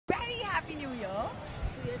New Year.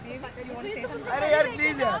 You want to say something? अरे यार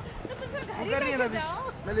please यार वो कर रही है ना विश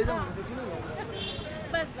मैं ले जाऊंगा सच में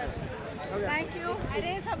बस थैंक यू.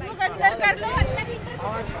 अरे सब लोग अंदर कर लो अंदर ही.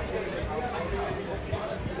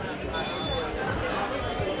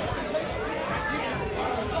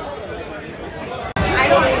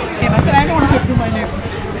 I don't want to give you my name.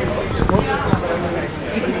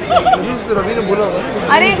 Ravi ने बोला होगा.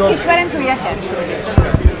 अरे Kishwar and Suyash Rai.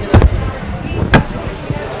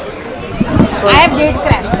 I have date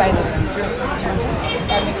crashed by the way.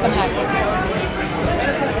 That makes them happy.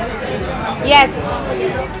 Yes.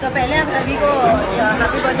 तो पहले हम रवि को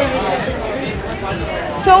हैप्पी बर्थडे विश करते हैं.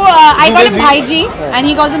 So I call him Bhai Ji and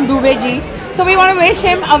he calls him Dubey Ji. So we want to wish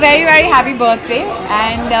him a very very happy birthday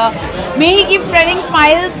and may he keep spreading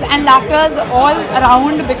smiles and laughters all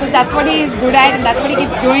around because that's what he is good at and that's what he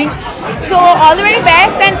keeps doing. So all the very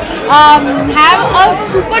best and have a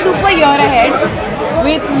super duper year ahead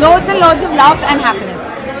with loads and loads of love and happiness.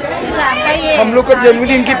 हम लोग को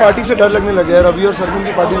generally इनकी party से डर लगने लगे है. रवि और सरगुन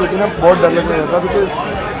की पार्टी होती है ना बहुत डर लगने लगा बिकॉज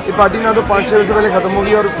ये पार्टी ना तो 5-6 बजे से पहले खत्म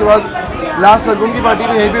होगी और उसके बाद लास्ट सरगुन की पार्टी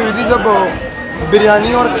भी यहीं पे हुई थी जब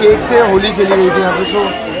बिरयानी और केक से होली खेली गई थी यहाँ पे. सो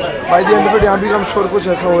by the end of it यहाँ भी हम श्योर कुछ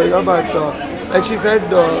ऐसा होएगा but like she said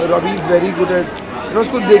Ravi is very good at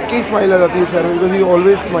उसको देख के ही स्माइल आ जाती है चेहरे में because he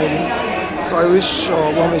always smiling. So I wish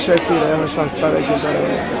वो हमेशा ऐसे ही रहे हमेशा हंसता रहे खेलता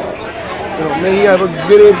रहे. मे he have a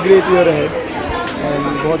great year ahead and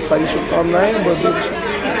बहुत सारी शुभकामनाएं बर्थडे विशेस.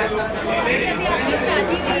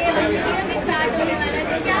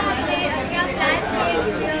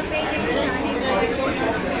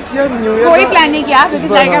 कोई प्लान नहीं किया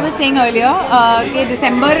because like I was saying earlier कि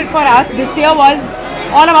December for us this year was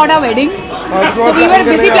all about our wedding. So we were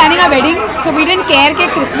busy planning our wedding. So we didn't care कि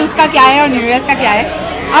Christmas का क्या है और New Year's का क्या है.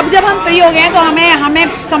 अब जब हम फ्री हो गए हैं तो हमें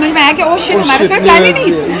समझ में आया कि oh shit हमारे कोई प्लान ही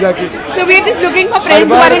नहीं. So we are just looking for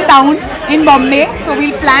friends who are in town in Bombay. So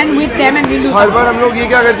we'll plan with them and we'll do. हर बार हम लोग ये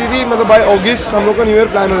क्या करती थी मतलब बाय अगस्त हम लोग का न्यू ईयर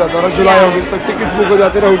प्लान हो जाता था. जुलाई अगस्त तक टिकट्स बुक हो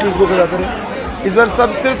जाते रहे होटल्स बुक हो जाते रहे. इस बार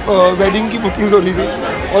सब सिर्फ वेडिंग की बुकिंग्स हो रही थी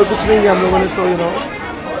और कुछ नहीं किया हम लोगों ने. So you know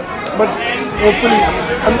but hopefully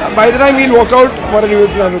by the time we'll work out हमारा न्यू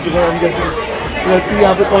ईयर प्लान हो चुका है. हम कैसे लेट्स सी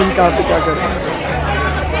यहाँ पे कौन कहाँ पे क्या कर रहा है.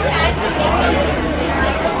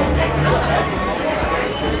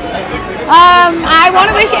 I want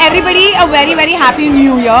to wish everybody a very very happy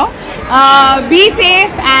New Year. Be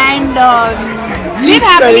safe and live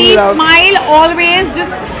happily. Smile always.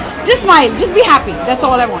 Just smile. Just be happy. That's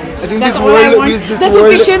all I want. I think that's this all world, I want this the world,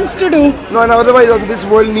 Sufficients to do. No, and otherwise also this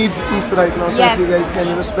world needs peace right now. So Yes. if you guys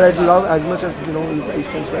can spread love as much as you guys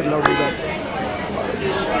can spread love with that.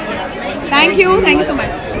 Thank you so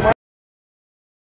much.